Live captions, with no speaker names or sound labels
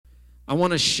I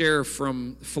want to share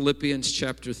from Philippians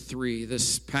chapter 3,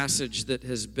 this passage that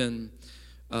has been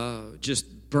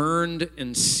just burned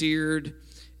and seared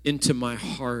into my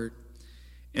heart.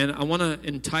 And I want to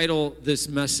entitle this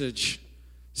message,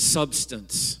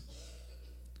 Substance.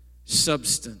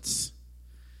 Substance.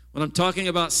 When I'm talking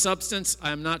about substance,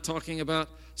 I'm not talking about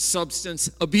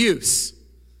substance abuse.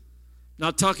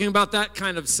 Not talking about that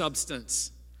kind of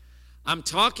substance. I'm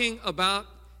talking about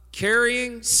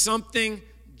carrying something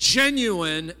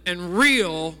genuine and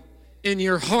real in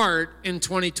your heart in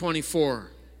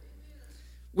 2024.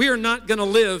 We are not going to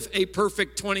live a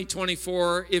perfect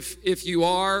 2024. If you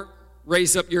are,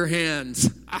 raise up your hands.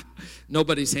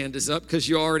 Nobody's hand is up because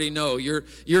you already know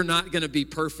you're not going to be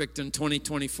perfect in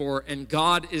 2024, and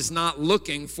God is not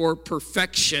looking for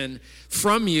perfection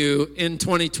from you in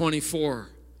 2024.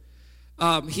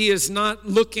 He is not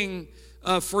looking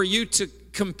for you to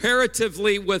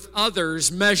comparatively with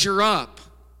others measure up,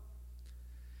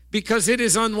 because it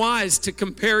is unwise to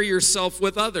compare yourself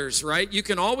with others, right? You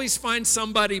can always find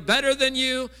somebody better than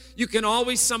you. You can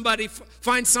always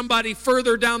find somebody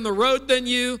further down the road than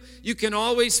you. You can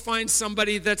always find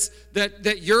somebody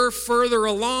that you're further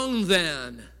along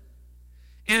than.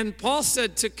 And Paul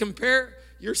said to compare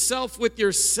yourself with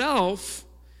yourself,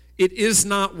 it is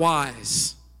not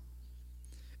wise.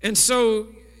 And so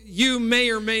you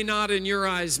may or may not in your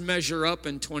eyes measure up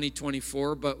in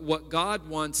 2024, but what God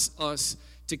wants us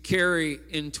to carry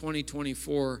in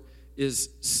 2024 is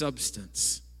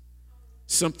substance,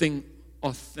 something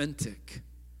authentic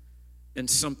and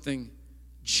something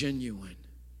genuine,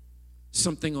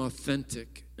 something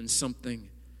authentic and something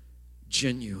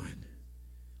genuine,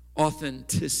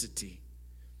 authenticity.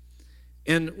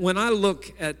 And when I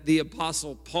look at the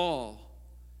Apostle Paul,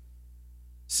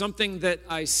 something that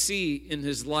I see in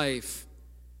his life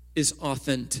is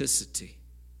authenticity.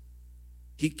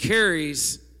 He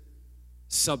carries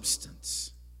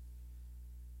substance.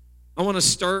 I want to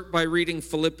start by reading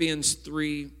Philippians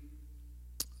 3,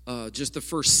 just the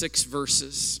first 6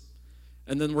 verses,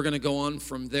 and then we're going to go on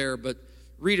from there, but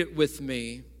read it with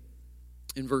me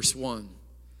in verse 1.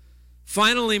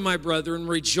 Finally, my brethren,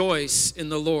 rejoice in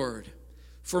the Lord.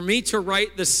 For me to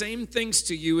write the same things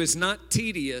to you is not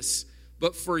tedious,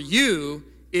 but for you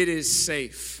it is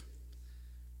safe.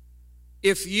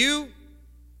 If you...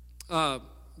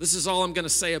 this is all I'm going to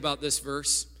say about this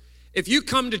verse. If you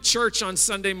come to church on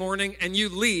Sunday morning and you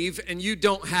leave and you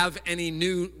don't have any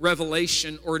new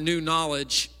revelation or new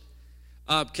knowledge,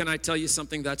 can I tell you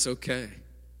something? That's okay.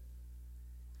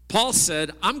 Paul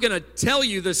said, I'm going to tell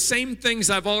you the same things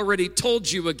I've already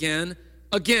told you again.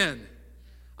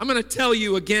 I'm going to tell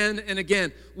you again and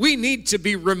again. We need to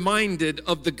be reminded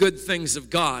of the good things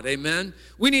of God, amen?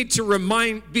 We need to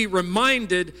be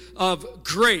reminded of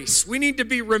grace. We need to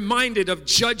be reminded of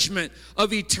judgment,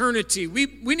 of eternity.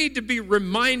 We need to be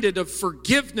reminded of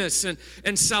forgiveness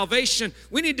and salvation.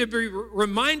 We need to be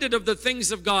reminded of the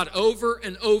things of God over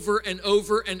and over and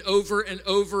over and over and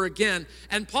over again.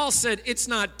 And Paul said, it's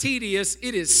not tedious,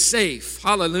 it is safe.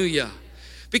 Hallelujah.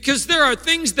 Because there are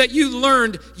things that you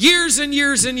learned years and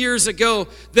years and years ago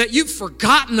that you've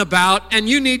forgotten about and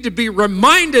you need to be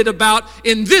reminded about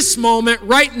in this moment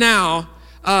right now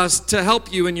to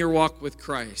help you in your walk with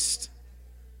Christ.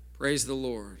 Praise the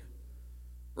Lord.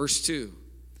 Verse 2.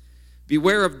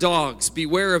 Beware of dogs,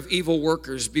 beware of evil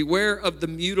workers, beware of the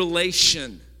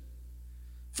mutilation.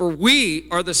 For we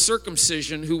are the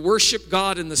circumcision who worship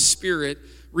God in the Spirit,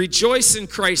 rejoice in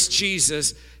Christ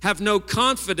Jesus, have no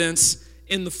confidence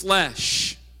in the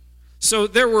flesh. So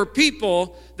there were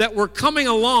people that were coming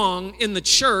along in the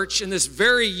church, in this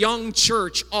very young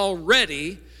church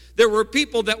already. There were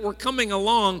people that were coming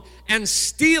along and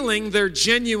stealing their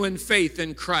genuine faith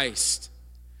in Christ.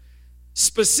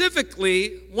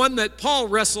 Specifically, one that Paul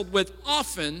wrestled with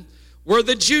often were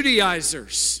the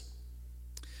Judaizers.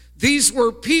 These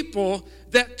were people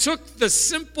that took the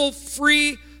simple,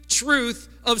 free truth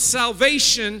of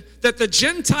salvation that the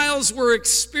Gentiles were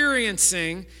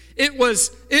experiencing. It was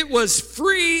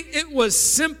free, it was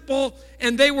simple,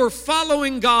 and they were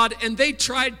following God, and they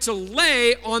tried to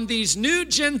lay on these new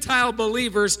Gentile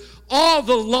believers all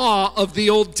the law of the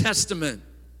Old Testament.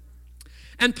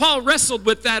 And Paul wrestled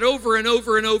with that over and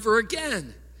over and over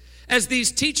again, as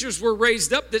these teachers were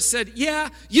raised up that said, yeah,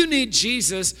 you need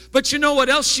Jesus, but you know what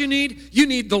else you need? You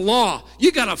need the law.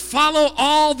 You got to follow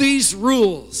all these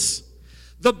rules.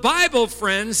 The Bible,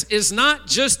 friends, is not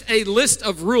just a list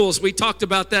of rules. We talked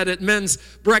about that at men's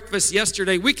breakfast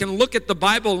yesterday. We can look at the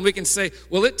Bible and we can say,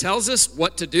 well, it tells us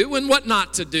what to do and what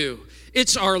not to do.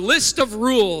 It's our list of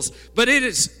rules, but it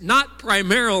is not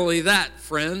primarily that,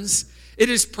 friends. It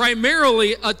is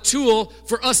primarily a tool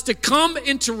for us to come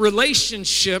into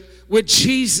relationship with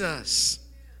Jesus.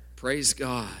 Praise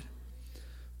God.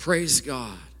 Praise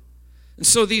God. And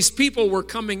so these people were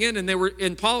coming in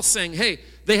and Paul's saying, hey,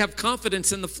 they have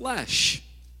confidence in the flesh.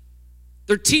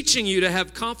 They're teaching you to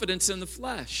have confidence in the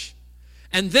flesh.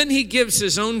 And then he gives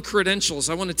his own credentials.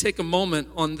 I want to take a moment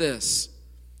on this.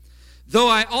 Though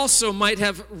I also might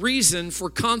have reason for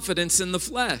confidence in the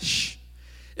flesh.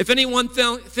 If anyone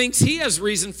thinks he has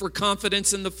reason for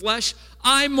confidence in the flesh,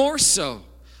 I more so.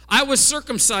 I was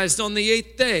circumcised on the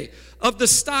 8th day, of the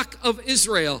stock of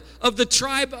Israel, of the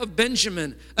tribe of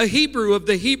Benjamin, a Hebrew of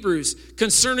the Hebrews,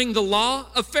 concerning the law,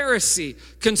 a Pharisee,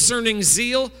 concerning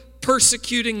zeal,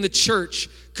 persecuting the church,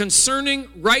 concerning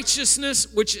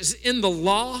righteousness which is in the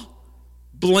law,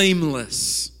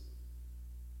 blameless.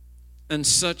 And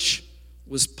such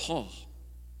was Paul.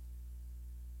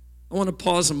 I want to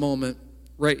pause a moment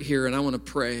right here, and I want to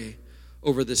pray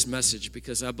over this message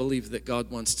because I believe that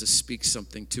God wants to speak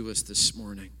something to us this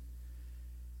morning.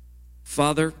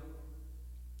 Father,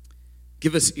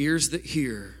 give us ears that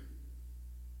hear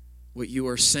what you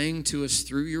are saying to us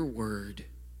through your word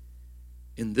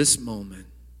in this moment.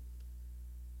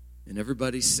 And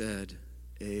everybody said,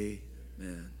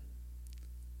 amen.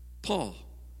 Paul,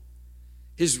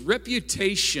 his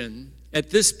reputation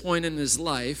at this point in his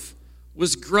life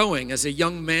was growing. As a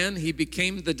young man, he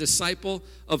became the disciple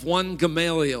of one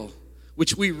Gamaliel,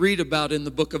 which we read about in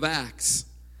the book of Acts.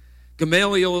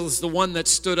 Gamaliel is the one that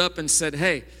stood up and said,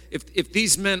 hey, if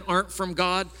these men aren't from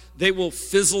God, they will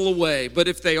fizzle away. But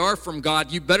if they are from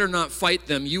God, you better not fight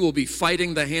them. You will be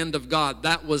fighting the hand of God.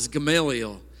 That was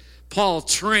Gamaliel. Paul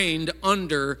trained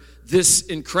under this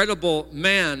incredible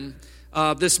man.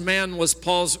 This man was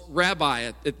Paul's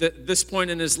rabbi. At this point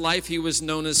in his life, he was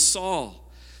known as Saul.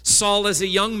 Saul, as a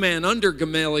young man under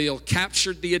Gamaliel,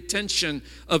 captured the attention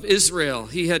of Israel.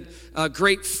 He had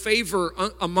great favor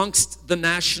amongst the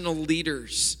national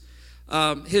leaders.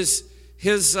 His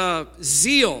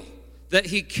zeal that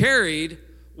he carried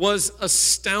was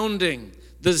astounding.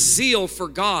 The zeal for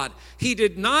God. He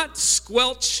did not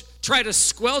try to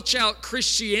squelch out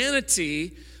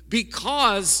Christianity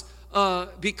because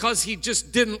he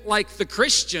just didn't like the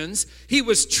Christians. He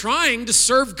was trying to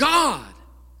serve God.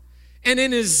 And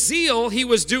in his zeal, he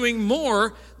was doing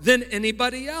more than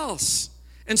anybody else.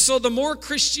 And so the more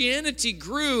Christianity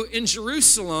grew in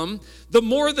Jerusalem, the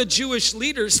more the Jewish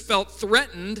leaders felt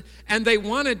threatened and they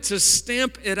wanted to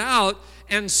stamp it out.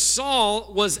 And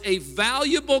Saul was a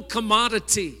valuable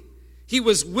commodity. He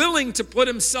was willing to put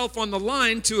himself on the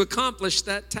line to accomplish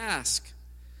that task.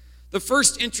 The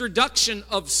first introduction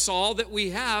of Saul that we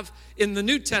have in the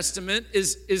New Testament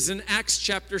is in Acts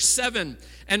chapter 7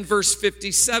 and verse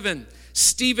 57.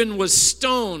 Stephen was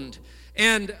stoned,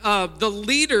 and the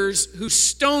leaders who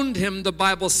stoned him, the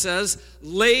Bible says,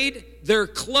 laid their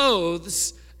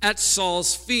clothes at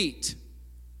Saul's feet.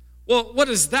 Well, what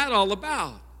is that all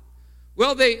about?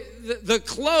 Well, the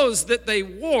clothes that they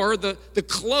wore, the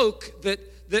cloak,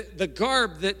 the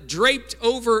garb that draped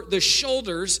over the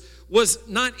shoulders was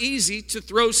not easy to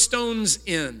throw stones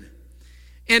in.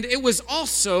 And it was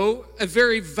also a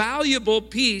very valuable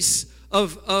piece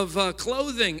of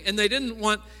clothing. And they didn't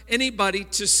want anybody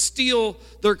to steal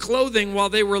their clothing while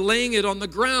they were laying it on the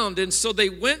ground. And so they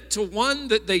went to one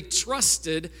that they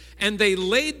trusted and they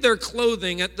laid their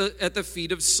clothing at the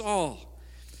feet of Saul.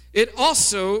 It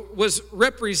also was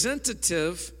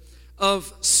representative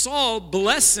of Saul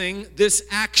blessing this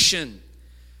action.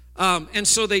 And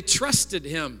so they trusted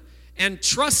him. And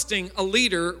trusting a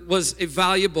leader was a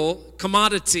valuable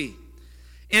commodity.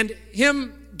 And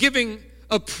him giving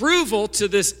approval to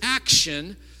this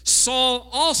action, Saul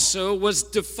also was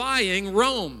defying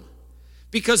Rome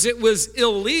because it was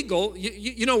illegal.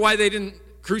 You know why they didn't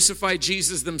crucify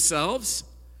Jesus themselves?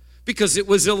 Because it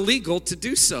was illegal to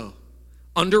do so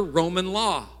under Roman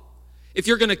law. If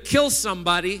you're going to kill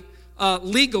somebody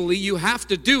legally, you have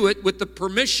to do it with the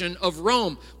permission of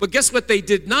Rome. But guess what they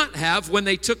did not have when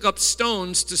they took up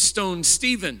stones to stone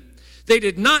Stephen? They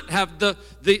did not have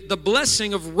the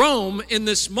blessing of Rome in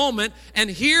this moment.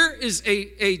 And here is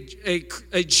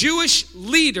a Jewish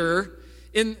leader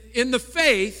in the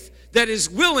faith that is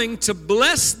willing to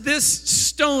bless this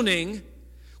stoning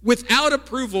without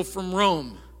approval from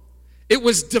Rome. It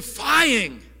was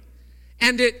defying,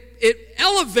 and it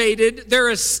elevated their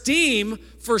esteem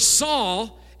for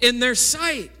Saul in their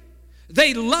sight.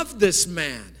 They loved this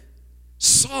man,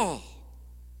 Saul.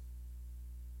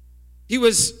 He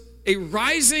was a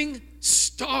rising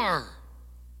star,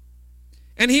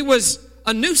 and he was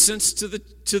a nuisance to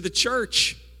the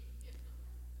church.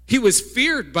 He was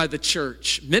feared by the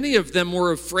church. Many of them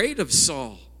were afraid of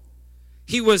Saul.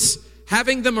 he was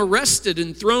having them arrested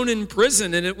and thrown in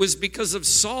prison, and it was because of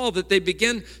Saul that they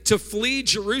began to flee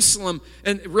Jerusalem.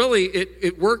 And really,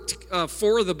 it worked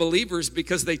for the believers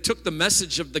because they took the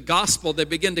message of the gospel. They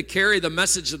began to carry the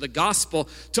message of the gospel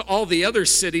to all the other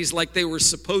cities like they were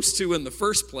supposed to in the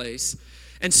first place.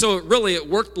 And so it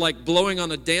worked like blowing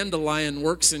on a dandelion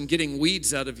works and getting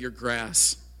weeds out of your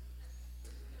grass.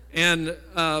 And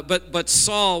but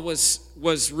Saul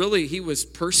was really, he was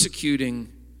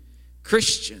persecuting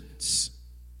Christians.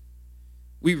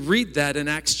 We read that in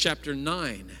Acts chapter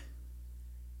 9.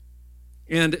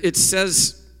 And it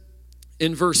says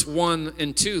in verse 1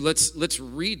 and 2, let's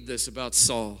read this about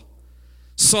Saul.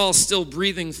 Saul still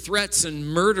breathing threats and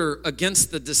murder against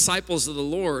the disciples of the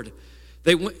Lord.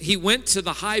 He went to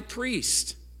the high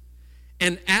priest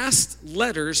and asked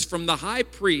letters from the high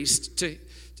priest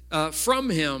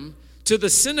from him to the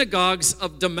synagogues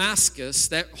of Damascus,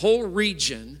 that whole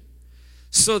region,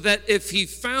 so that if he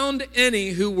found any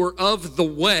who were of the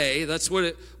way, that's what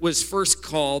it was first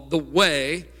called, the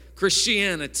way,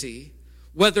 Christianity,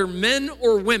 whether men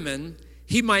or women,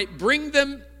 he might bring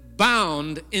them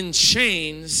bound in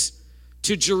chains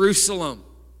to Jerusalem.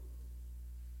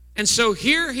 And so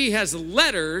here he has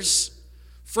letters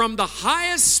from the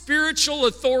highest spiritual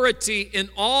authority in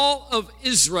all of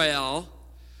Israel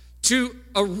to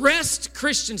arrest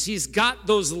Christians. He's got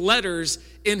those letters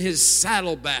in his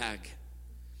saddlebag.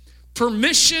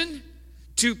 Permission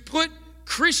to put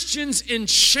Christians in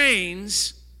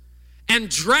chains and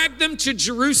drag them to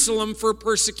Jerusalem for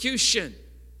persecution.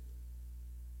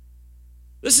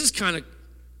 This is kind of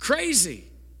crazy.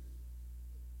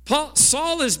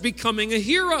 Saul is becoming a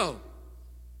hero.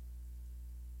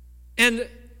 And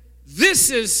this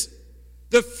is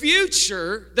the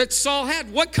future that Saul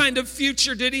had. What kind of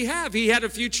future did he have? He had a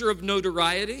future of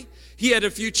notoriety. He had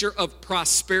a future of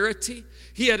prosperity.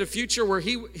 He had a future where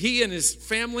he and his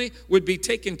family would be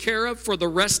taken care of for the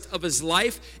rest of his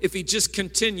life if he just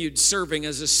continued serving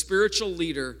as a spiritual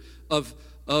leader of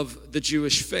the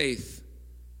Jewish faith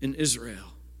in Israel.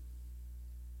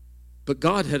 But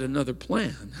God had another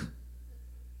plan.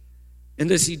 And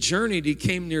as he journeyed, he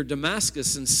came near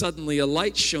Damascus, and suddenly a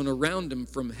light shone around him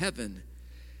from heaven,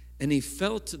 and he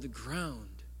fell to the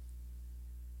ground.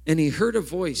 And he heard a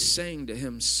voice saying to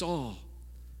him, Saul,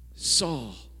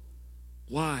 Saul,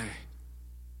 why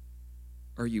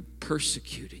are you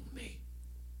persecuting me?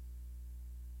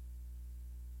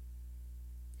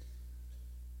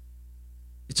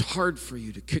 It's hard for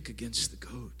you to kick against the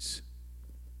goads.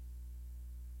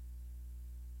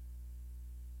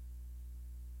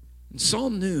 And Saul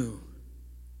knew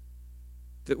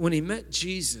that when he met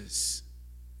Jesus,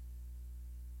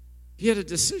 he had a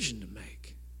decision to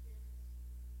make.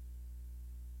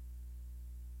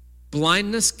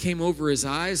 Blindness came over his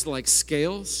eyes like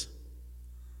scales.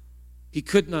 He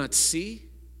could not see.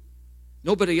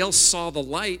 Nobody else saw the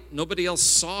light. Nobody else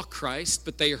saw Christ,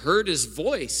 but they heard his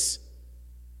voice.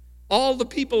 All the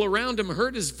people around him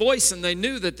heard his voice, and they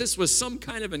knew that this was some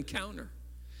kind of encounter.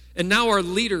 And now our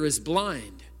leader is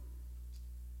blind.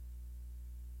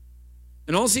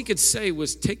 And all he could say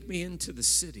was, take me into the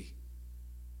city.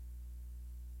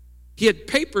 He had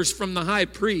papers from the high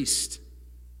priest.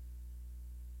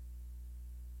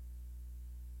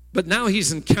 But now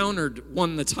he's encountered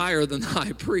one that's higher than the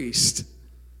high priest.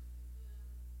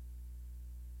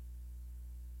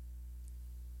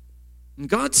 And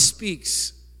God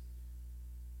speaks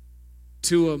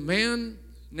to a man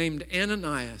named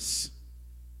Ananias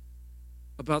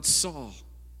about Saul.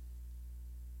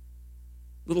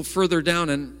 A little further down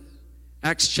in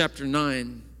Acts chapter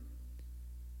 9,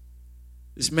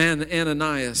 this man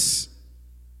Ananias,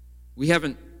 we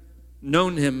haven't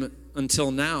known him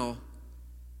until now,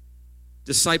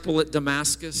 disciple at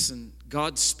Damascus, and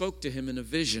God spoke to him in a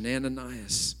vision,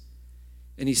 Ananias.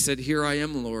 And he said, here I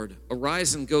am, Lord.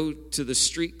 Arise and go to the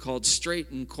street called Straight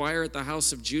and inquire at the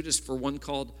house of Judas for one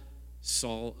called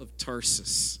Saul of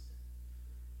Tarsus.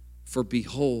 For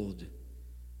behold,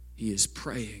 he is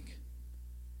praying.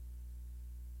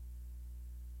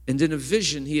 And in a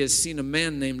vision, he has seen a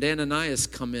man named Ananias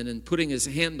come in and putting his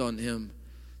hand on him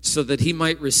so that he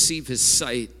might receive his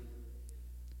sight.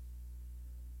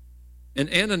 And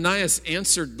Ananias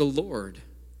answered the Lord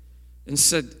and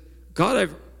said, God,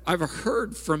 I've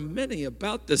heard from many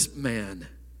about this man,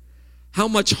 how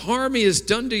much harm he has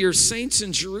done to your saints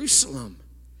in Jerusalem.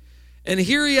 And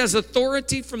here he has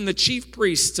authority from the chief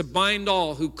priests to bind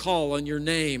all who call on your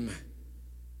name.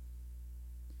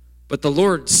 But the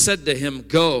Lord said to him,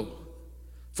 go,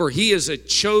 for he is a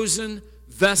chosen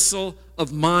vessel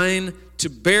of mine to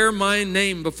bear my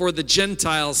name before the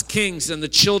Gentiles, kings, and the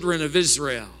children of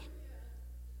Israel.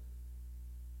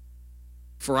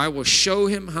 For I will show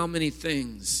him how many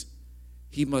things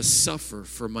he must suffer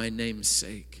for my name's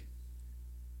sake.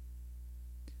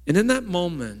 And in that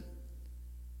moment,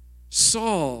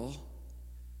 Saul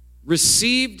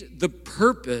received the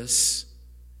purpose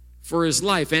for his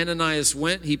life. Ananias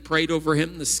went, he prayed over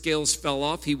him, the scales fell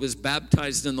off, he was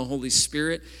baptized in the Holy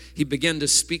Spirit. He began to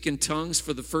speak in tongues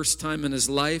for the first time in his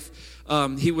life.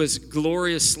 He was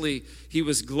gloriously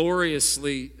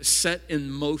set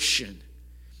in motion.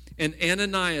 And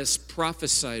Ananias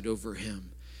prophesied over him,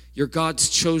 "You're God's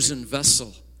chosen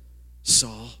vessel,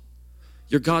 Saul.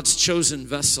 You're God's chosen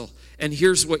vessel. And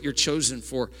here's what you're chosen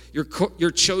for.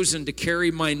 You're chosen to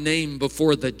carry my name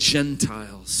before the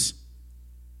Gentiles."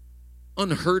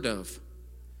 Unheard of.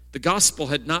 The gospel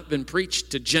had not been preached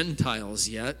to Gentiles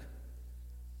yet.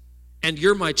 And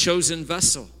you're my chosen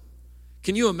vessel.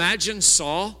 Can you imagine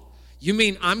Saul? You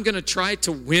mean I'm going to try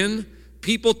to win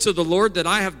people to the Lord that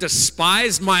I have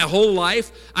despised my whole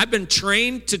life? I've been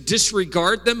trained to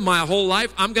disregard them my whole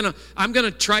life. I'm going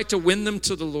to try to win them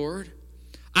to the Lord.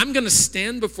 I'm going to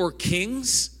stand before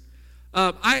kings.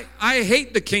 I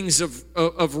hate the kings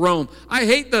of Rome. I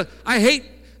hate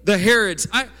the Herods.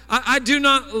 I do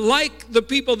not like the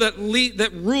people that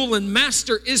rule and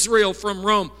master Israel from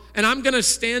Rome. And I'm going to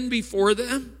stand before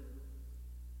them.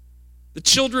 The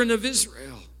children of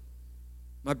Israel.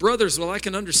 My brothers, well, I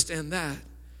can understand that.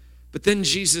 But then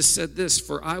Jesus said this,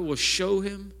 "For I will show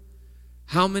him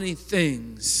how many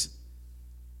things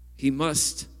he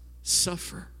must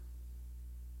suffer."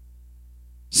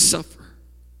 Suffer.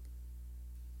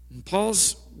 And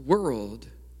Paul's world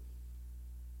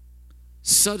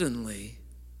suddenly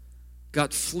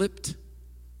got flipped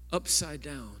upside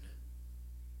down.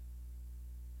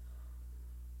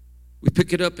 We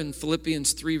pick it up in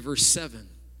Philippians 3, verse 7.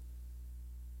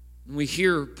 And we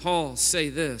hear Paul say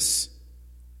this,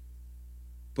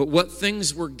 "But what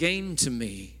things were gained to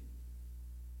me,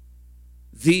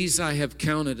 these I have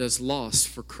counted as loss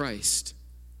for Christ.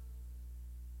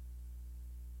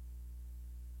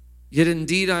 Yet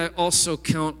indeed I also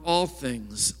count all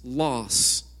things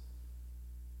loss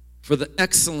for the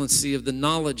excellency of the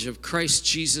knowledge of Christ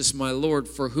Jesus my Lord,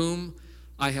 for whom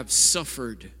I have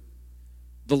suffered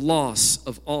the loss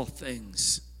of all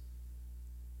things,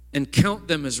 and count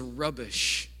them as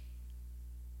rubbish,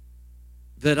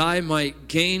 that I might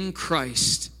gain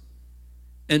Christ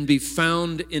and be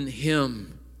found in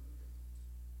him,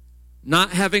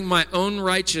 not having my own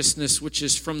righteousness which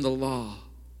is from the law,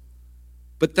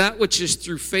 but that which is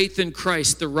through faith in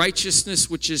Christ, the righteousness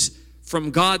which is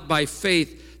from God by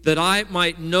faith, that I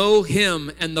might know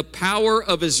him and the power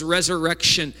of his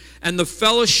resurrection and the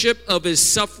fellowship of his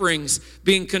sufferings,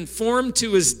 being conformed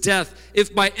to his death,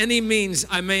 if by any means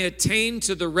I may attain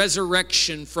to the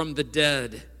resurrection from the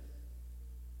dead."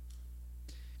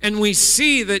 And we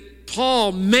see that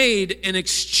Paul made an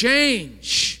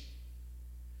exchange.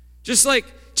 Just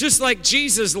like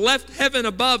Jesus left heaven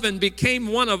above and became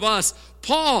one of us,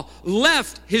 Paul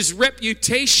left his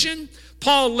reputation,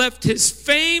 Paul left his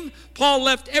fame, Paul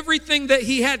left everything that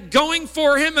he had going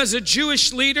for him as a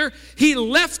Jewish leader. He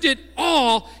left it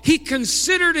all. He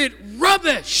considered it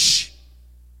rubbish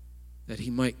that he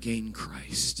might gain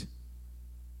Christ,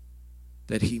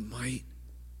 that he might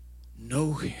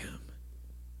know him,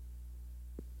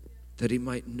 that he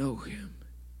might know him.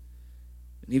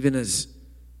 And even as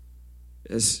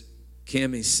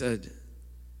Cammie said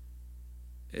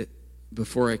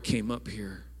before I came up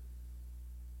here,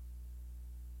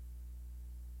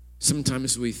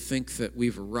 sometimes we think that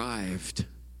we've arrived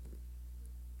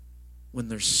when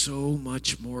there's so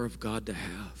much more of God to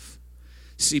have.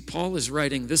 See, Paul is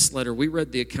writing this letter. We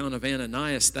read the account of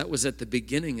Ananias. That was at the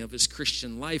beginning of his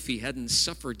Christian life. He hadn't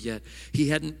suffered yet. He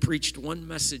hadn't preached one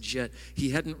message yet. He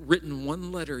hadn't written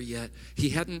one letter yet. He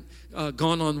hadn't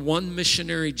gone on one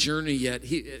missionary journey yet.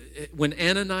 When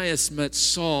Ananias met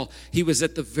Saul, he was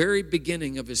at the very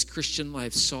beginning of his Christian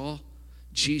life. "Saul,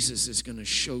 Jesus is going to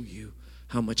show you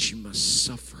how much you must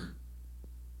suffer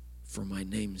for my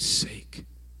name's sake."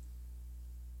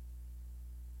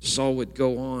 Saul would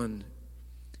go on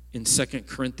in 2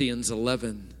 Corinthians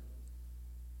 11,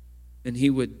 and he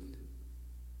would,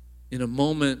 in a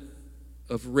moment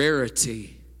of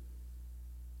rarity,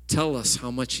 tell us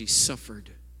how much he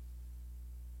suffered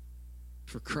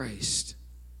for Christ.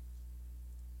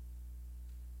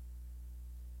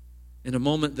 In a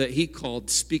moment that he called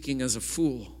speaking as a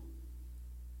fool.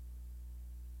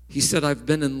 He said, "I've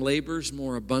been in labors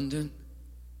more abundant,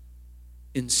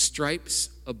 in stripes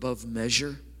above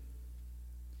measure,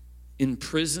 in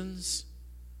prisons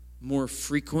more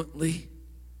frequently,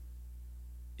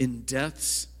 in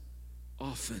deaths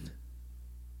often.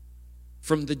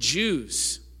 From the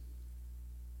Jews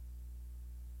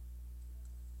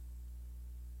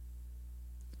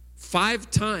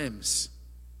 5 times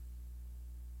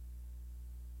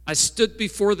I stood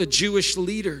before the Jewish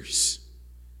leaders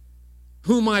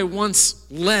whom I once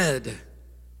led.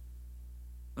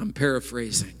 I'm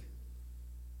paraphrasing.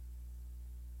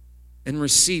 And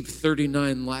received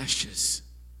 39 lashes.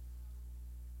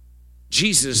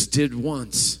 Jesus did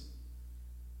once.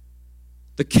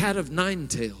 The cat of 9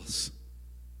 tails.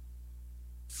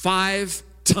 5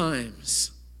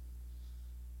 times.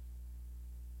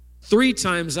 3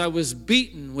 times I was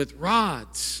beaten with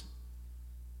rods.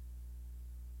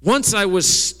 Once I was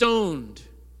stoned.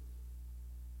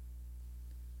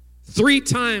 3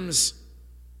 times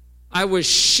I was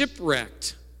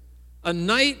shipwrecked. A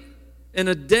night and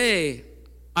a day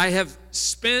I have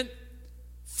spent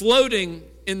floating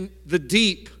in the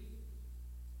deep.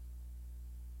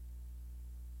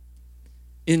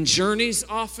 In journeys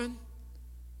often.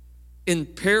 In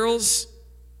perils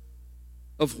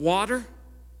of water.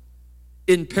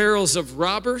 In perils of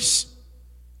robbers.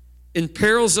 In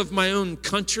perils of my own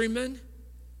countrymen.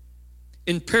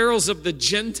 In perils of the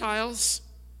Gentiles.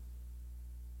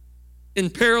 In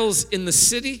perils in the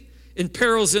city, in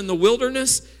perils in the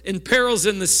wilderness, in perils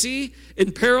in the sea,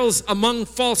 in perils among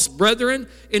false brethren,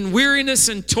 in weariness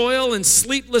and toil and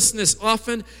sleeplessness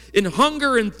often, in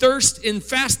hunger and thirst, in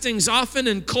fastings often,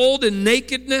 in cold and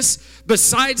nakedness,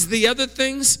 besides the other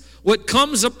things, what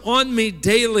comes upon me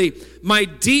daily, my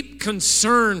deep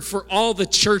concern for all the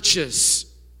churches.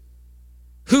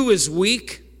 Who is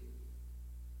weak?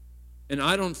 And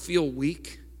I don't feel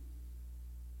weak.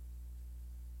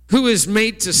 Who is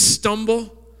made to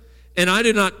stumble, and I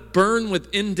do not burn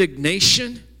with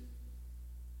indignation?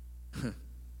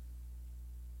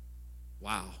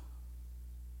 Wow.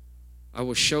 I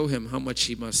will show him how much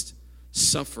he must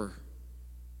suffer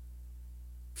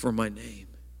for my name.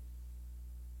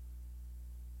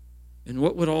 And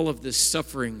what would all of this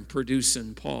suffering produce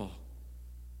in Paul?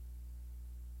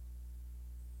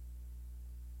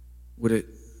 Would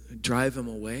it drive him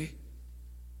away?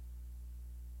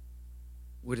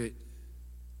 Would it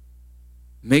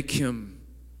make him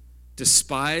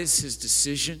despise his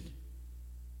decision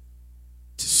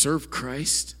to serve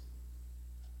Christ?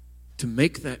 To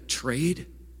make that trade?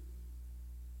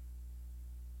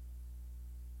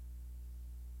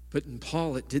 But in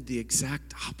Paul, it did the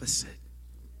exact opposite.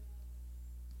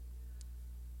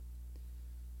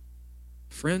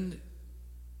 Friend,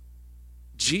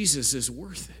 Jesus is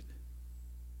worth it.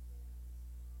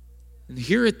 And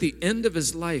here at the end of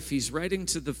his life, he's writing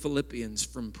to the Philippians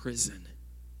from prison.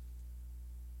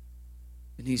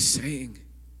 And he's saying,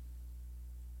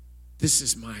 this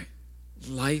is my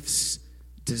life's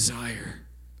desire,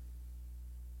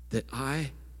 that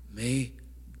I may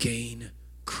gain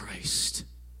Christ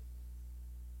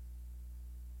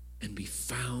and be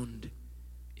found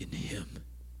in him.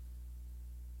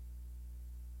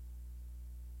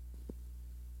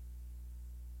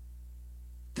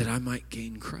 That I might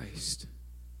gain Christ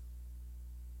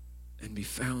and be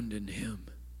found in him.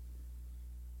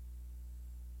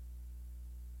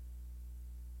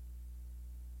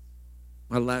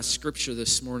 My last scripture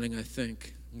this morning, I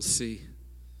think, we'll see,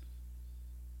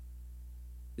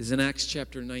 is in Acts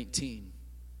chapter 19.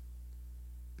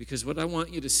 Because what I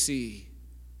want you to see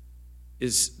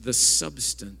is the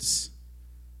substance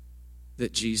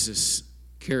that Jesus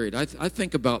carried. I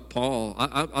think about Paul.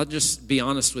 I'll just be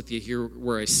honest with you here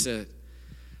where I sit.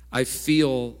 I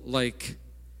feel like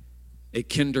a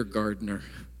kindergartner.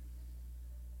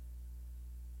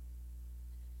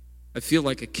 I feel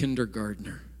like a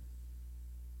kindergartner.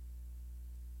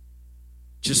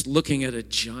 Just looking at a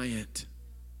giant.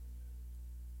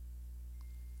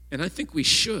 And I think we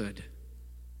should.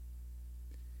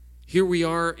 Here we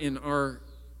are in our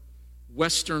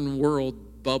Western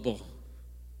world bubble.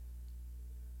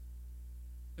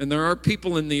 And there are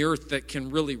people in the earth that can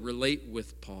really relate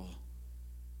with Paul.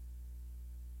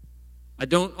 I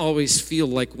don't always feel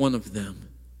like one of them.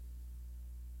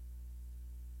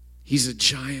 He's a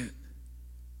giant.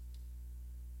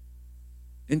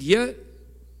 And yet,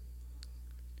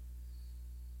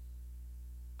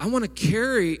 I want to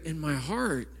carry in my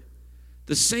heart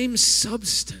the same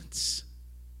substance.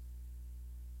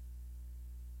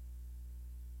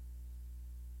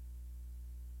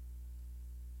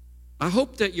 I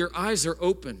hope that your eyes are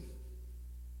open.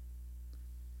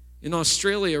 In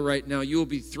Australia right now, you will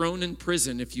be thrown in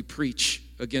prison if you preach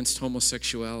against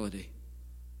homosexuality.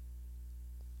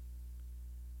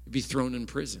 You'll be thrown in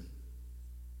prison.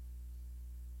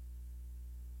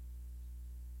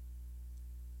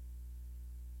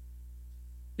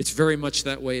 It's very much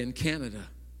that way in Canada.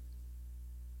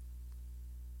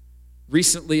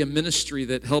 recently a ministry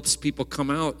that helps people come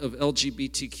out of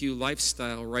LGBTQ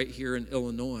lifestyle right here in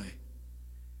Illinois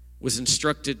was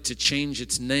instructed to change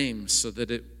its name so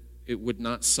that it would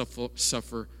not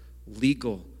suffer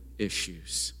legal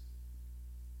issues.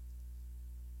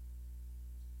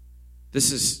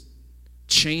 This is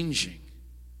changing.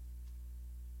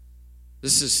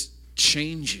 This is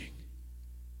changing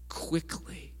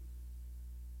quickly.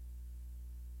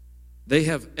 They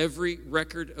have every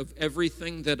record of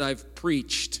everything that I've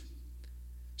preached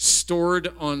stored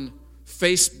on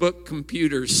Facebook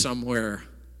computers somewhere.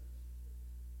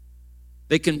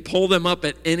 They can pull them up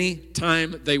at any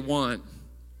time they want.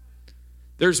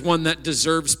 There's one that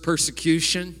deserves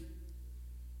persecution.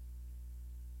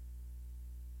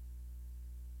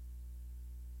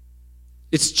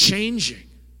 It's changing.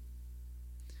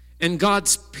 And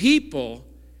God's people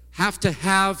have to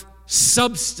have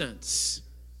substance.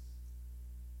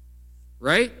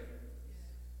 Right?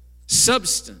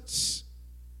 Substance.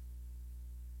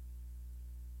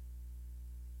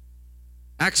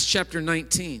 Acts chapter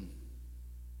 19.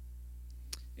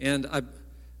 And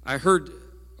I heard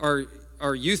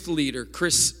our youth leader,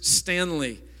 Chris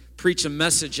Stanley, preach a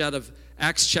message out of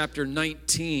Acts chapter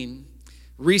 19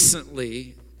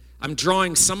 recently. I'm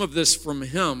drawing some of this from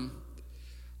him.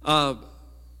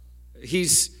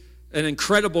 He's an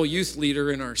incredible youth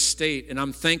leader in our state, and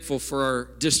I'm thankful for our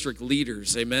district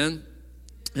leaders. Amen?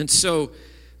 And so,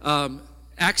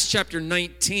 Acts chapter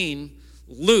 19,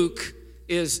 Luke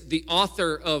is the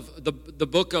author of the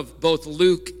book of both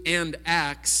Luke and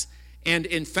Acts. And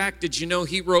in fact, did you know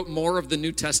he wrote more of the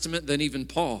New Testament than even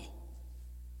Paul?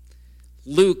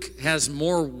 Luke has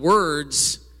more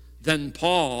words than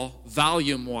Paul,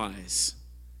 volume-wise.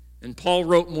 And Paul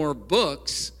wrote more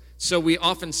books. So you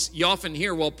often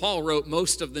hear, well, Paul wrote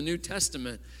most of the New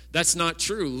Testament. That's not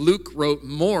true. Luke wrote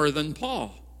more than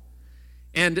Paul.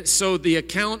 And so the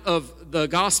account of the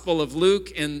Gospel of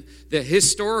Luke and the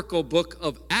historical book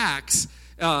of Acts,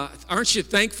 aren't you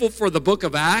thankful for the book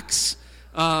of Acts?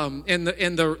 And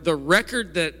the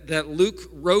record that Luke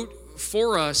wrote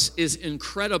for us is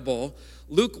incredible.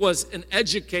 Luke was an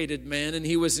educated man, and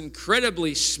he was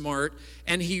incredibly smart,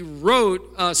 and he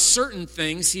wrote certain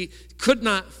things. He could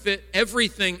not fit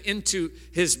everything into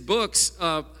his books,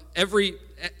 every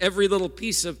little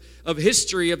piece of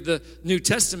history of the New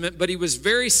Testament, but he was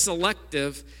very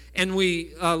selective, and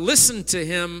we listened to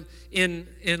him in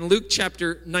Luke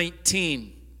chapter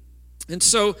 19. And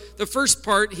so the first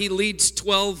part, he leads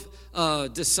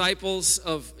 12 disciples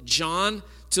of John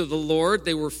to the Lord.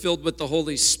 They were filled with the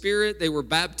Holy Spirit. They were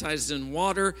baptized in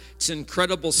water. It's an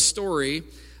incredible story.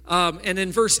 And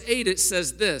in verse 8 it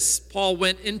says this: Paul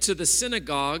went into the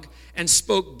synagogue and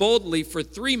spoke boldly for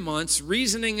 3 months,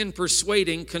 reasoning and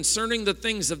persuading concerning the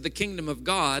things of the kingdom of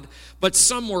God. But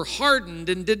some were hardened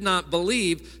and did not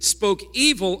believe, spoke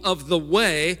evil of the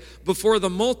way before the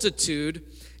multitude.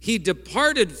 He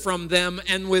departed from them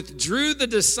and withdrew the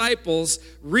disciples,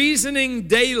 reasoning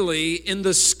daily in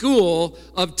the school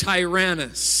of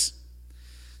Tyrannus.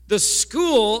 The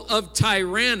school of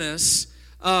Tyrannus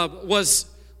was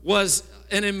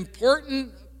an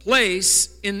important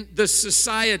place in the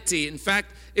society. In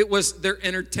fact, it was their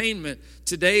entertainment.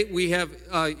 Today we have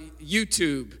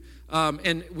YouTube.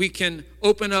 And we can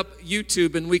open up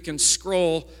YouTube and we can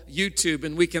scroll YouTube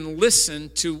and we can listen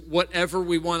to whatever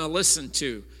we want to listen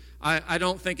to. I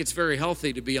don't think it's very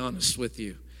healthy, to be honest with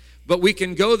you. But we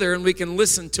can go there and we can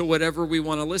listen to whatever we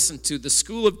want to listen to. The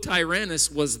school of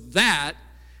Tyrannus was that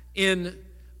in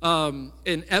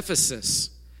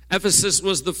Ephesus. Ephesus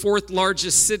was the 4th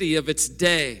largest city of its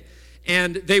day.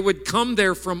 And they would come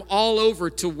there from all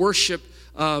over to worship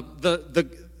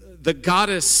the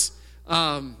goddess,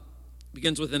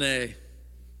 begins with an A.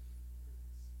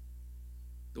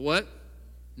 The what?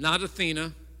 Not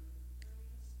Athena.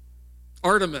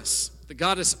 Artemis, the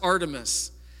goddess Artemis.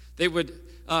 They would,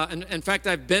 in fact,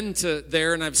 I've been to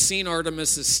there and I've seen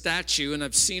Artemis' statue and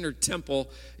I've seen her temple.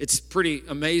 It's pretty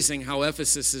amazing how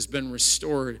Ephesus has been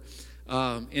restored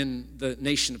in the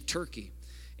nation of Turkey.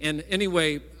 And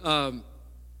anyway,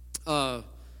 Paul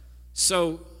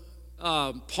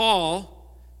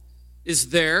is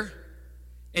there.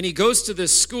 And he goes to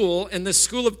this school, and the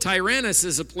school of Tyrannus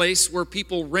is a place where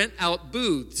people rent out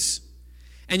booths.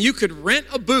 And you could rent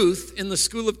a booth in the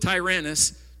school of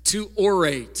Tyrannus to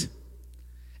orate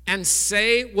and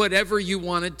say whatever you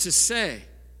wanted to say.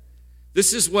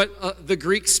 This is what the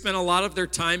Greeks spent a lot of their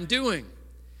time doing.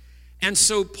 And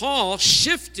so Paul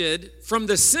shifted from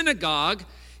the synagogue.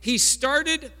 He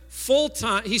started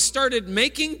full-time. He started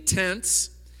making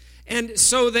tents, and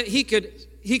so that he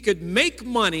could make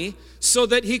money, so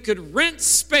that he could rent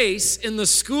space in the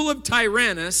school of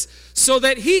Tyrannus so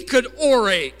that he could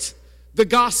orate the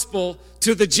gospel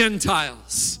to the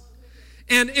Gentiles.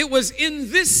 And it was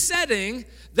in this setting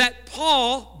that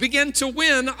Paul began to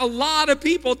win a lot of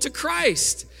people to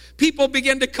Christ. People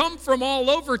began to come from all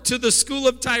over to the school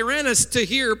of Tyrannus to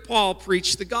hear Paul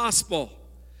preach the gospel.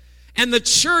 And the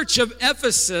church of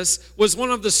Ephesus was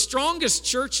one of the strongest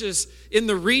churches in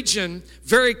the region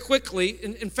very quickly.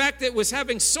 In fact, it was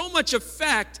having so much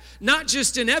effect, not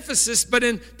just in Ephesus, but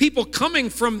in people coming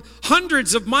from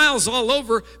hundreds of miles all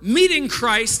over, meeting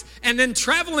Christ, and then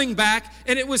traveling back.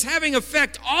 And it was having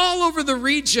effect all over the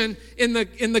region in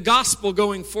the gospel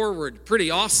going forward. Pretty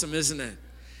awesome, isn't it?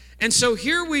 And so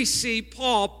here we see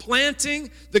Paul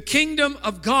planting the kingdom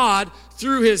of God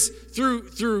through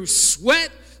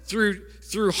sweat,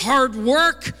 through hard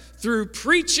work, through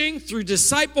preaching, through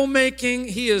disciple making.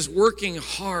 He is working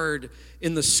hard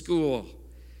in the school.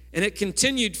 And it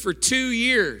continued for 2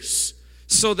 years,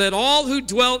 so that all who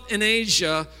dwelt in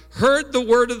Asia heard the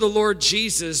word of the Lord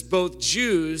Jesus, both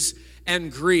Jews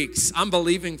and Greeks. I'm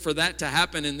believing for that to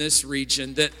happen in this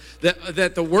region, that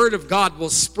the word of God will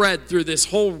spread through this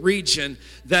whole region,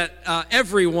 that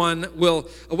everyone will,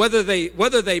 whether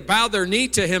they bow their knee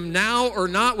to him now or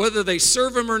not, whether they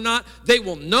serve him or not, they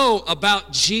will know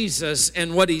about Jesus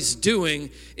and what he's doing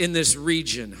in this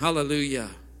region. Hallelujah.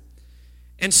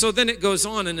 And so then it goes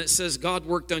on and it says, God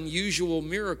worked unusual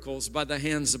miracles by the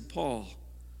hands of Paul,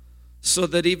 so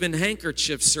that even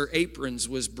handkerchiefs or aprons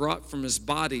was brought from his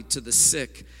body to the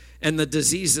sick, and the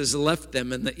diseases left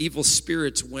them, and the evil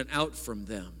spirits went out from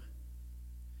them.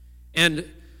 And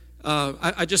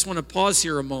I just want to pause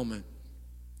here a moment.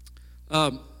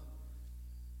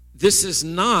 This is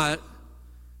not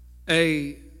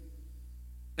an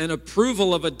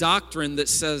approval of a doctrine that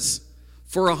says,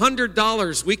 for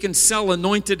 $100 we can sell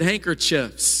anointed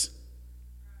handkerchiefs.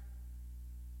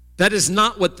 That is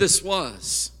not what this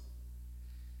was.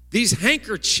 These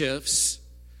handkerchiefs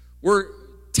were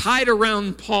tied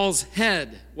around Paul's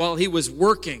head while he was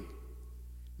working,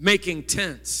 making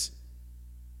tents.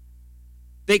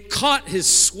 They caught his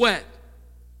sweat.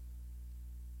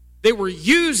 They were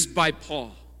used by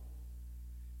Paul.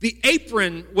 The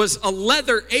apron was a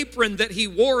leather apron that he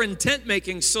wore in tent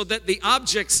making so that the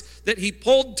objects that he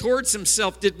pulled towards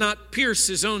himself did not pierce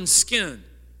his own skin.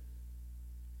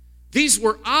 These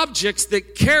were objects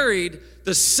that carried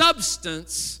the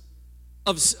substance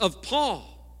of Paul.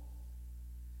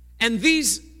 And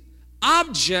these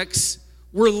objects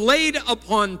were laid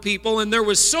upon people, and there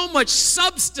was so much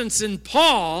substance in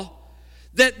Paul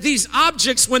that these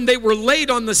objects, when they were laid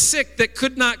on the sick that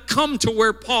could not come to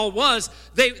where Paul was,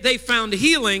 they found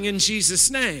healing in Jesus'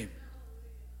 name.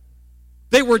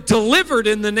 They were delivered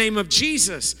in the name of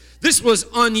Jesus. This was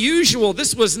unusual.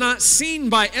 This was not seen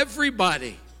by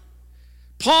everybody.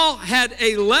 Paul had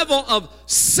a level of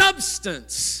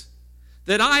substance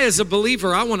that I, as a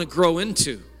believer, I want to grow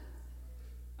into.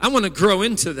 I want to grow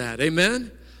into that.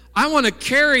 Amen? I want to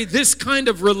carry this kind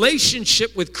of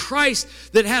relationship with Christ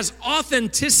that has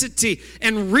authenticity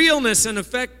and realness and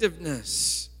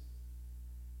effectiveness.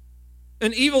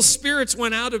 And evil spirits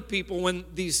went out of people when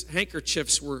these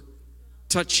handkerchiefs were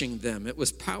touching them. It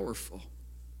was powerful.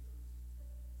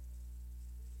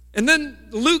 And then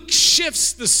Luke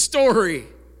shifts the story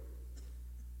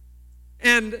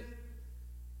and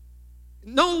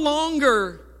no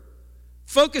longer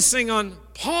focusing on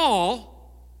Paul,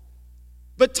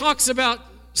 but talks about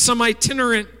some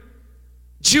itinerant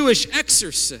Jewish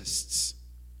exorcists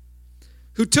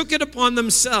who took it upon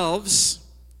themselves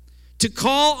to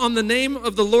call on the name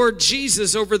of the Lord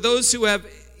Jesus over those who have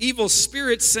evil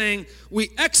spirits, saying,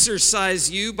 "We exorcise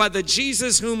you by the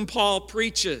Jesus whom Paul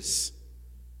preaches."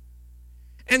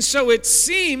 And so it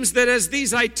seems that as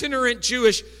these itinerant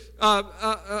Jewish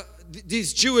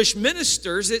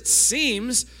ministers, it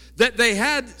seems that they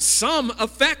had some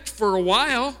effect for a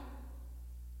while.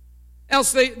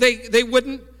 Else they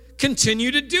wouldn't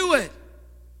continue to do it.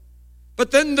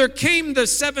 But then there came the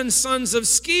 7 sons of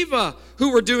Sceva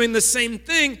who were doing the same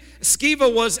thing.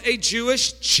 Sceva was a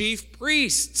Jewish chief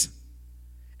priest.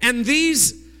 And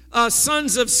these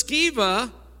sons of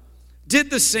Sceva did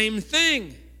the same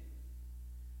thing.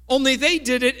 Only they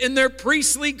did it in their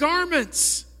priestly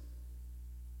garments.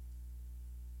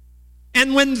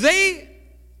 And when they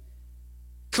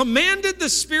commanded the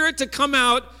spirit to come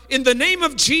out in the name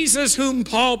of Jesus whom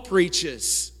Paul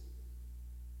preaches,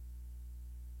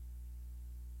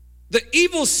 the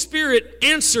evil spirit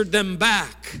answered them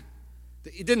back.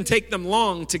 It didn't take them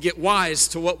long to get wise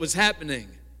to what was happening.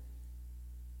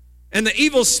 And the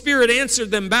evil spirit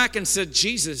answered them back and said,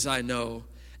 "Jesus I know,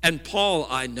 and Paul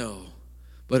I know,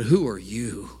 but who are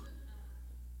you?"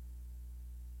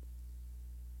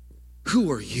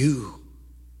 Who are you?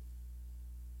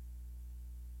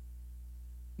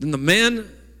 Then the man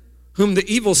whom the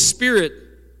evil spirit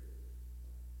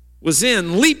was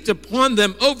in leaped upon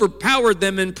them, overpowered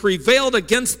them, and prevailed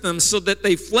against them, so that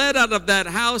they fled out of that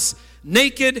house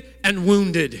naked and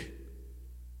wounded.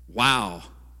 Wow.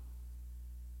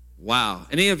 Wow.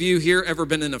 Any of you here ever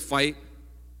been in a fight?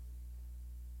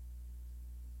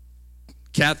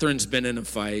 Catherine's been in a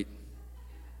fight.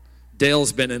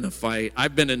 Dale's been in a fight. I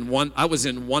was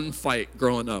in one fight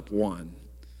growing up, one.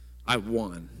 I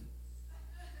won.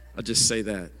 I'll just say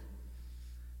that.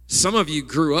 Some of you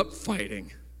grew up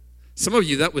fighting. Some of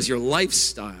you, that was your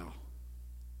lifestyle.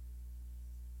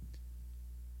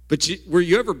 But were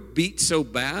you ever beat so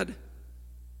bad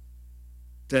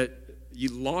that you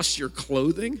lost your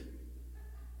clothing?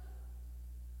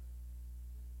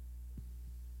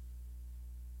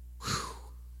 Whew.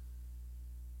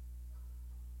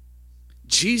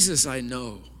 Jesus, I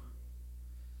know.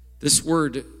 This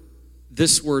word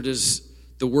is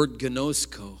the word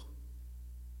gnosko.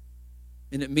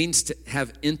 And it means to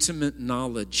have intimate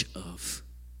knowledge of.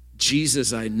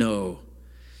 Jesus, I know.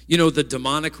 You know, the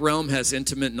demonic realm has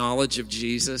intimate knowledge of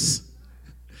Jesus.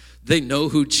 They know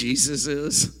who Jesus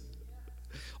is.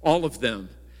 All of them.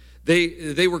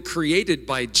 They were created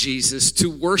by Jesus to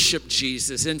worship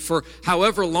Jesus. And for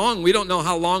however long, we don't know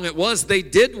how long it was, they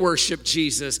did worship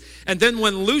Jesus. And then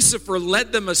when Lucifer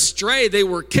led them astray, they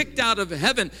were kicked out of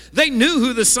heaven. They knew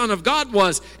who the Son of God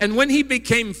was. And when he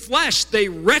became flesh, they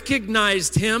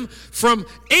recognized him from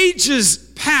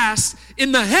ages past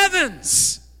in the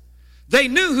heavens. They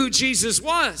knew who Jesus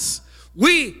was.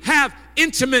 We have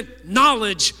intimate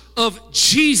knowledge of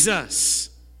Jesus.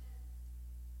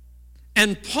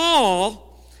 And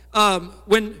Paul,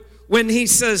 when he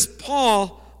says,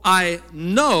 Paul, I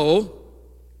know,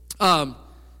 I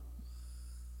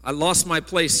lost my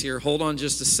place here. Hold on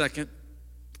just a second.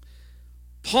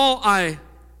 Paul, I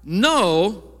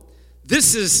know,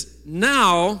 this is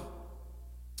now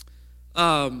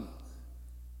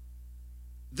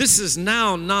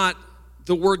not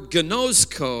the word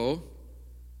gnosko.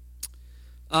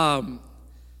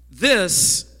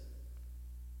 This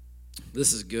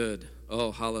is good.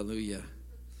 Oh, hallelujah.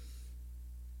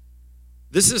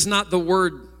 This is not the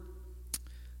word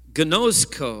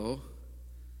gnosko.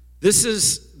 This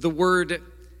is the word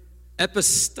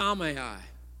epistomai.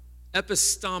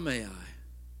 Epistomai.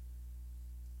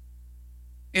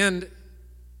 And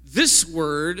this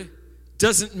word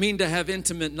doesn't mean to have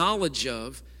intimate knowledge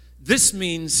of. This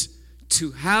means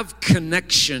to have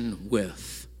connection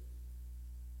with.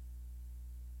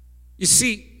 You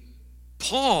see,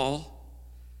 Paul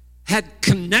had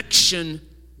connection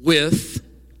with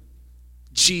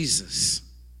Jesus.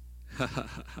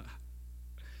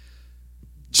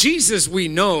 Jesus we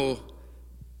know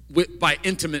by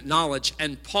intimate knowledge,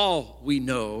 and Paul we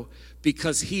know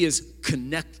because he is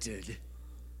connected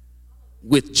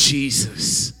with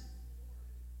Jesus.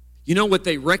 You know what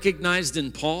they recognized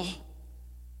in Paul?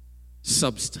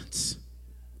 Substance.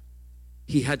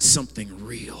 He had something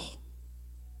real.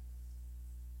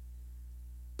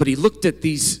 But he looked at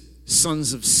these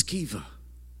sons of Sceva,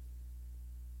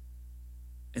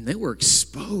 and they were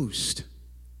exposed.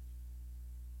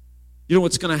 You know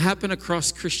what's going to happen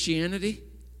across Christianity?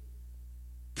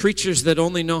 Preachers that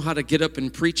only know how to get up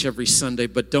and preach every Sunday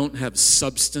but don't have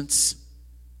substance,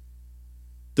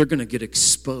 they're going to get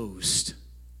exposed.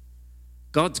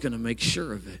 God's going to make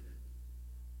sure of it.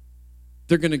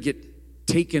 They're going to get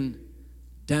taken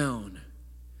down.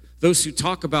 Those who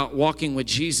talk about walking with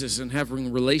Jesus and having a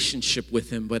relationship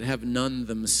with him but have none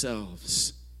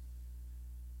themselves,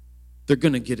 they're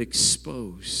going to get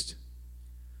exposed.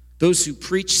 Those who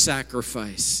preach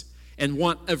sacrifice and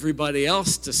want everybody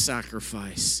else to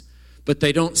sacrifice, but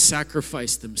they don't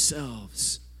sacrifice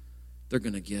themselves, they're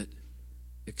going to get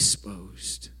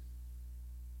exposed.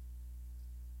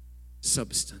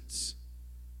 Substance.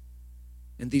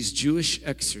 And these Jewish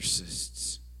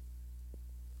exorcists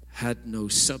had no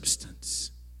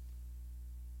substance.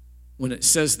 When it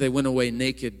says they went away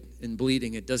naked and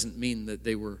bleeding, it doesn't mean that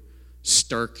they were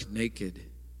stark naked.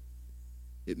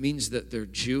 It means that their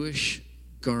Jewish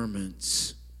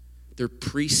garments, their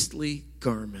priestly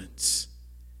garments,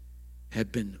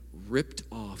 had been ripped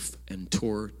off and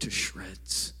tore to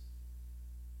shreds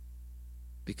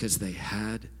because they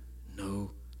had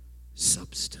no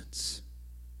substance.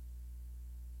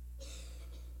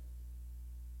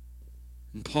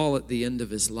 And Paul, at the end of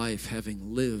his life,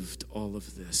 having lived all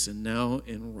of this, and now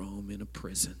in Rome in a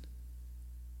prison,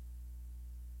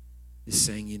 is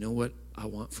saying, you know what I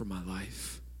want for my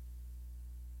life?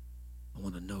 I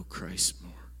want to know Christ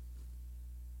more.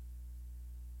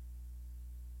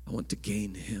 I I want to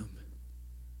gain him.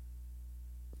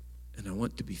 And I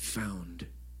want to be found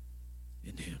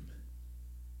in him.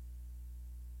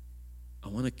 I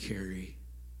want to carry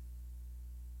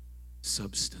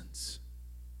substance.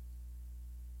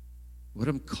 What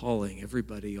I'm calling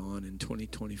everybody on in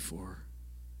 2024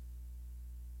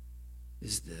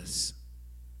 is this: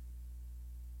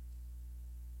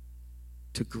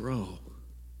 to grow.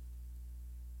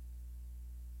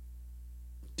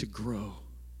 To grow.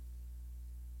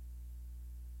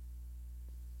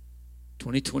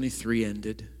 2023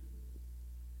 ended,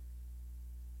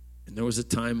 and there was a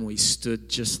time we stood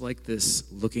just like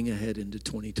this, looking ahead into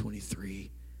 2023.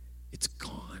 It's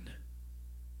gone.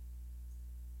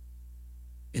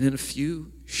 And in a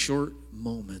few short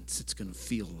moments, it's going to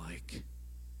feel like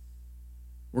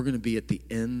we're going to be at the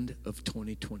end of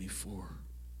 2024.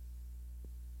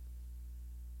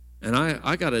 And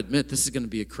I got to admit, this is going to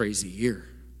be a crazy year.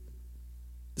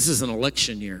 This is an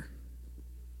election year.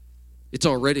 It's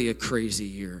already a crazy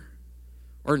year.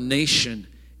 Our nation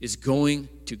is going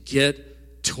to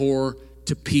get tore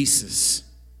to pieces.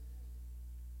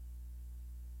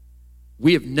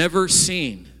 We have never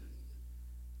seen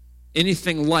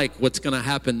anything like what's going to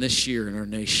happen this year in our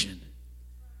nation.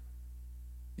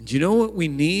 And do you know what we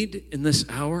need in this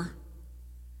hour?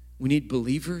 We need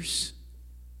believers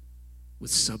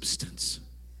with substance.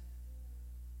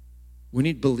 We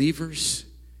need believers,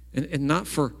 and not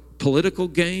for political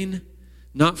gain,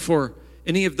 not for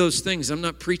any of those things. I'm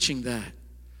not preaching that.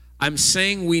 I'm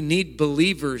saying we need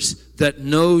believers that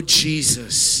know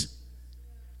Jesus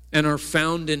and are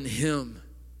found in him,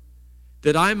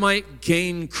 that I might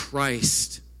gain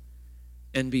Christ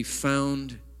and be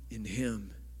found in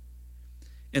him.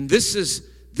 And this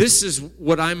is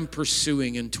what I'm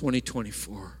pursuing in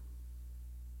 2024.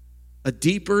 A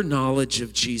deeper knowledge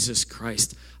of Jesus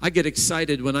Christ. I get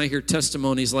excited when I hear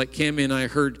testimonies like Cammie and I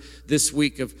heard this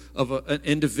week of an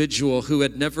individual who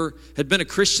had been a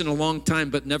Christian a long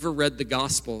time but never read the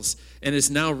Gospels, and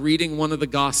is now reading one of the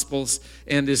Gospels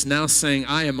and is now saying,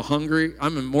 I am hungry.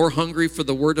 I'm more hungry for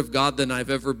the Word of God than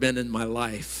I've ever been in my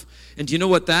life. And do you know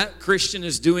what that Christian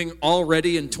is doing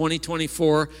already in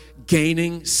 2024?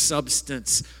 Gaining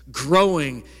substance,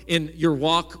 growing in your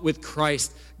walk with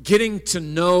Christ, getting to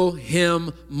know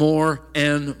him more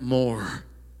and more.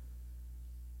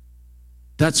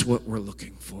 That's what we're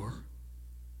looking for.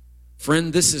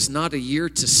 Friend, this is not a year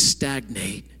to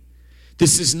stagnate.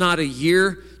 This is not a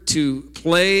year to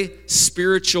play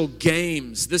spiritual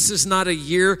games. This is not a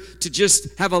year to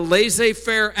just have a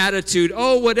laissez-faire attitude.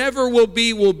 Oh, whatever will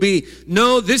be, will be.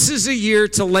 No, this is a year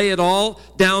to lay it all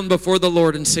down before the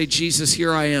Lord and say, Jesus,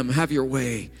 here I am. Have your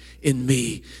way in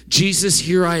me. Jesus,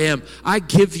 here I am. I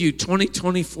give you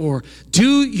 2024.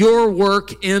 Do your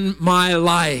work in my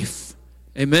life.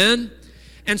 Amen?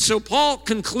 And so Paul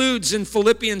concludes in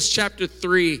Philippians chapter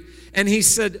 3, and he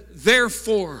said,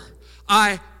 therefore,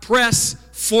 I press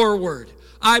forward.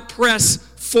 I press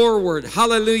forward.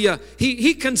 Hallelujah.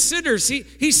 He considers,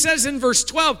 he says in verse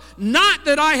 12, not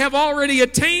that I have already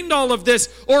attained all of this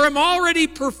or am already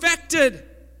perfected.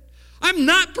 I'm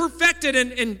not perfected.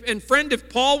 And friend, if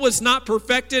Paul was not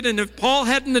perfected and if Paul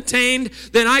hadn't attained,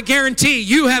 then I guarantee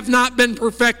you have not been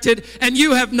perfected and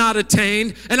you have not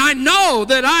attained. And I know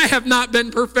that I have not been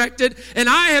perfected and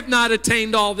I have not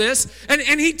attained all this.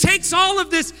 And he takes all of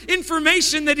this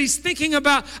information that he's thinking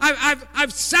about.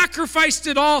 I've sacrificed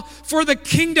it all for the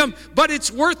kingdom, but it's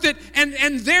worth it.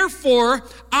 And therefore,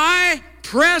 I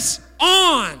press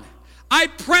on. I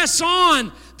press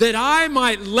on that I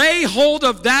might lay hold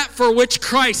of that for which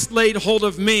Christ laid hold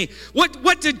of me.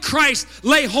 What did Christ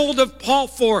lay hold of Paul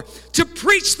for? To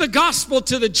preach the gospel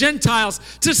to the Gentiles,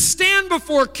 to stand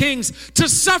before kings, to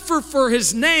suffer for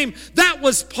his name. That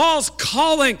was Paul's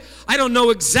calling. I don't know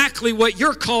exactly what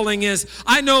your calling is.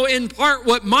 I know in part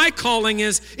what my calling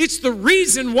is. It's the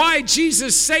reason why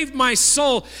Jesus saved my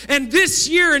soul. And this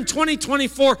year in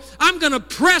 2024, I'm going to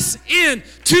press in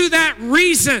to that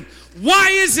reason. Why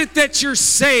is it that you're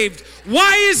saved?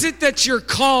 Why is it that you're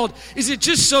called? Is it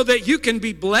just so that you can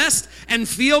be blessed and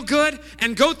feel good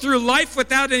and go through life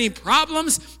without any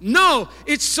problems? No,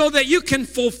 it's so that you can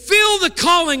fulfill the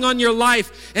calling on your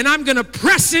life. And I'm going to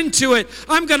press into it.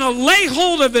 I'm going to lay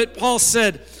hold of it, Paul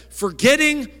said,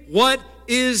 forgetting what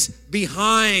is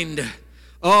behind.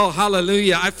 Oh,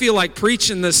 hallelujah. I feel like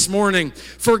preaching this morning.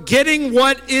 Forgetting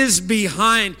what is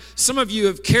behind. Some of you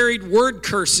have carried word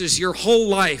curses your whole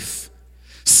life.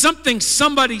 Something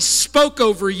somebody spoke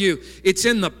over you. It's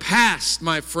in the past,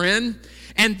 my friend.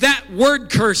 And that word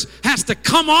curse has to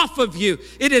come off of you.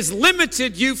 It has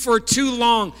limited you for too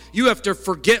long. You have to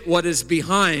forget what is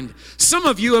behind. Some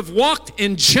of you have walked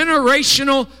in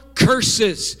generational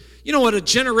curses. You know what a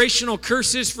generational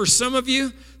curse is for some of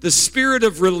you? The spirit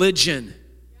of religion.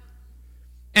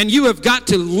 And you have got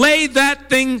to lay that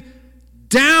thing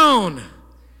down.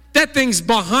 That thing's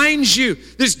behind you.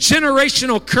 This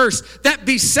generational curse, that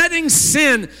besetting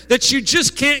sin that you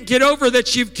just can't get over,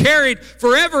 that you've carried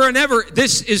forever and ever.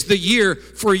 This is the year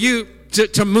for you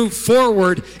to move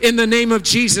forward in the name of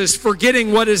Jesus,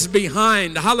 forgetting what is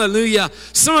behind. Hallelujah.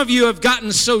 Some of you have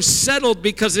gotten so settled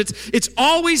because it's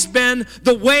always been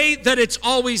the way that it's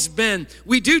always been.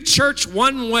 We do church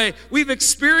one way. We've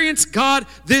experienced God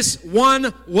this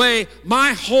one way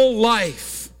my whole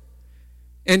life.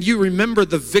 And you remember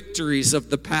the victories of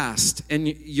the past, and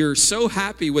you're so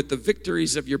happy with the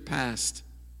victories of your past.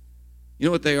 You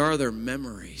know what they are? They're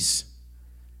memories.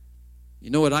 You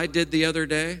know what I did the other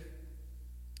day?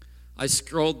 I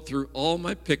scrolled through all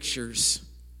my pictures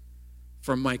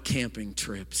from my camping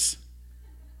trips.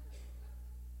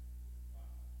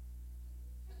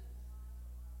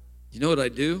 You know what I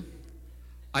do?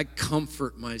 I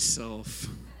comfort myself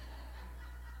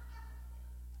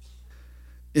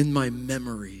in my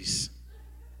memories.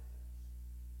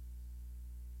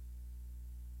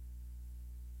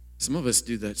 Some of us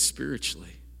do that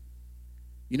spiritually.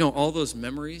 You know, all those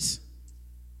memories,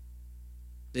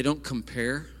 they don't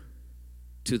compare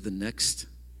to the next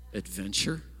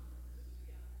adventure.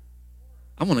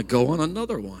 I want to go on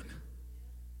another one.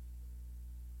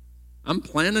 I'm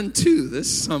planning 2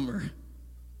 this summer.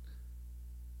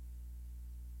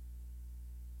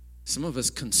 Some of us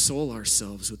console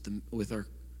ourselves with our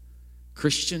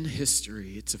Christian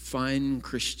history. It's a fine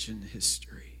Christian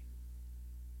history.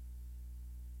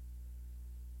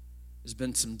 There's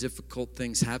been some difficult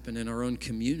things happen in our own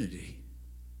community.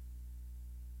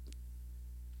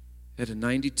 Had a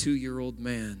 92-year-old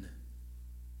man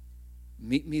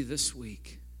meet me this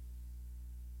week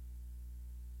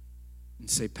and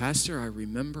say, "Pastor, I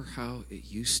remember how it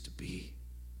used to be."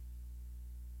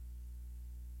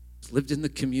 He's lived in the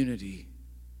community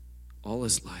all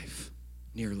his life,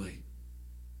 nearly.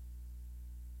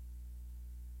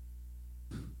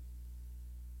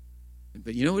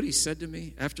 But you know what he said to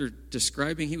me? After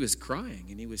describing, he was crying,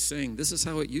 and he was saying, "This is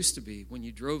how it used to be when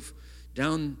you drove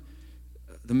down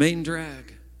the main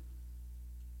drag."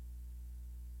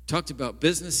 Talked about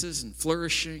businesses and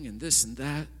flourishing and this and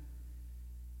that.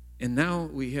 And now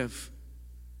we have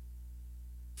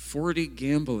 40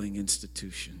 gambling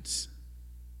institutions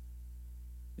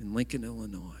in Lincoln,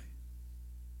 Illinois.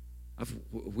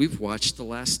 We've watched the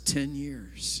last 10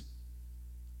 years.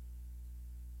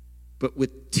 But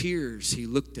with tears, he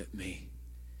looked at me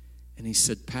and he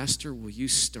said, "Pastor, will you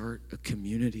start a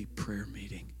community prayer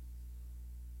meeting?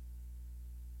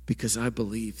 Because I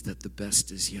believe that the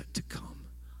best is yet to come.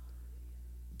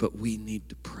 But we need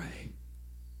to pray."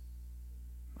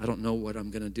 I don't know what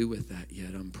I'm going to do with that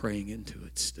yet. I'm praying into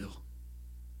it still.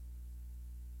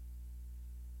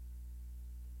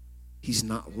 He's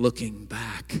not looking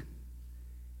back.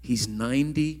 He's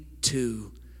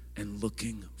 92 and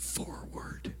looking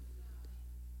forward.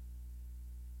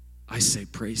 I say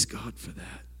praise God for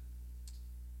that.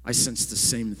 I sense the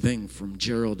same thing from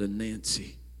Gerald and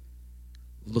Nancy.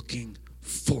 Looking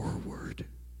forward.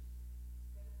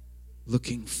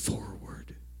 Looking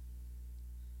forward.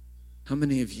 How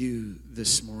many of you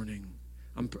this morning,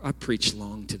 I preached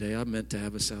long today. I meant to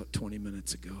have us out 20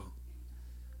 minutes ago.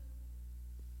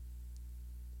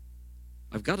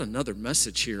 I've got another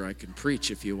message here I can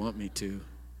preach if you want me to.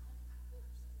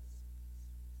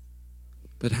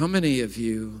 But how many of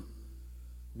you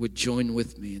would join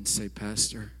with me and say,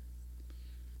 "Pastor,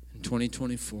 in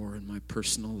 2024, in my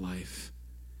personal life,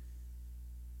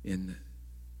 in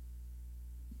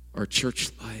our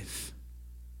church life,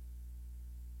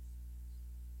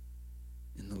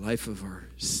 in the life of our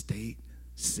state,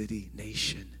 city,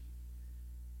 nation,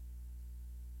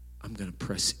 I'm going to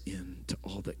press into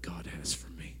all that God has for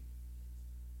me"?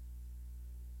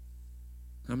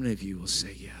 How many of you will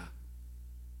say, "Yeah,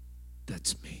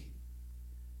 that's me.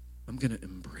 I'm going to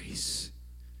embrace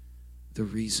the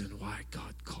reason why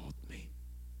God called me"?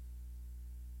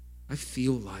 I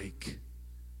feel like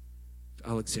if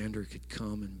Alexander could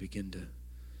come and begin to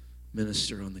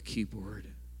minister on the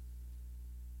keyboard,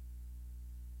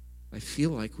 I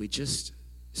feel like we just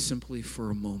simply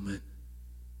for a moment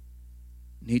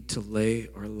need to lay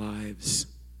our lives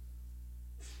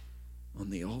on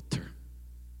the altar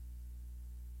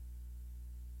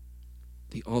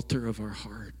of our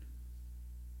heart,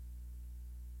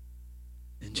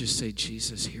 and just say,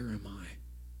 "Jesus, here am I.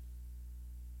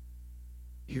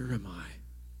 Here am I.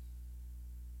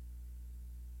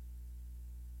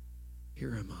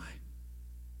 Here am I."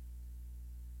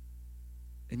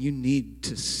 And you need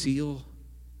to seal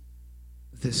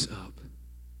this up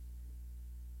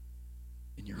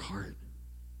in your heart.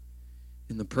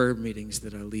 In the prayer meetings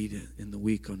that I lead in the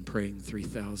week on Praying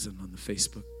 3000 on the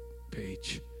Facebook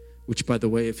page, which, by the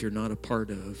way, if you're not a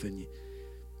part of, and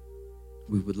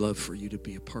we would love for you to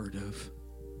be a part of,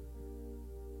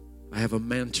 I have a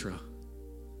mantra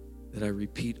that I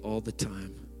repeat all the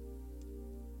time.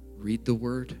 Read the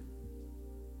Word,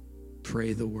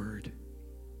 pray the Word,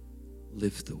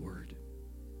 live the Word.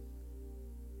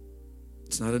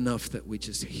 It's not enough that we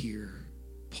just hear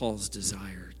Paul's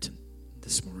desire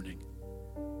this morning.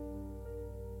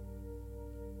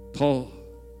 Paul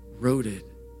wrote it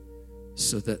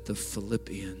so that the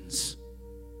Philippians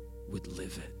would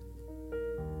live it.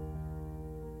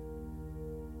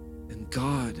 And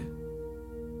God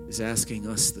is asking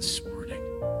us this morning,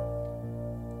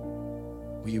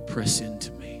 will you press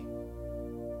into me?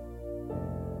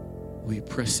 Will you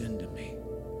press into me?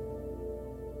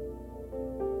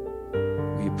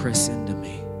 Will you press into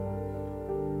me?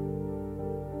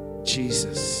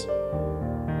 Jesus,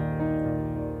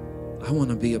 I want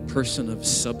to be a person of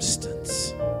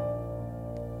substance.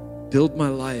 Build my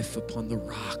life upon the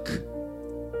rock.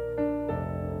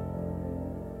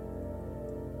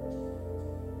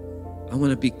 I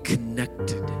want to be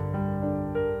connected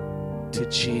to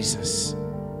Jesus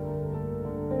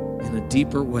in a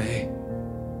deeper way.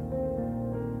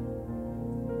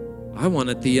 I want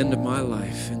at the end of my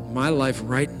life, in my life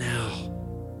right now,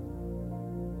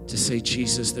 to say,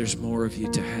 Jesus, there's more of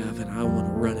you to have, and I want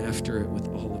to run after it with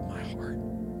all of my heart.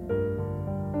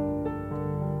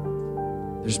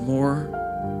 There's more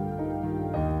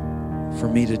for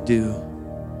me to do.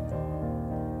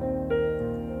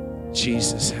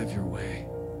 Jesus, have your way.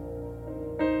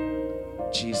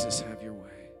 Jesus, have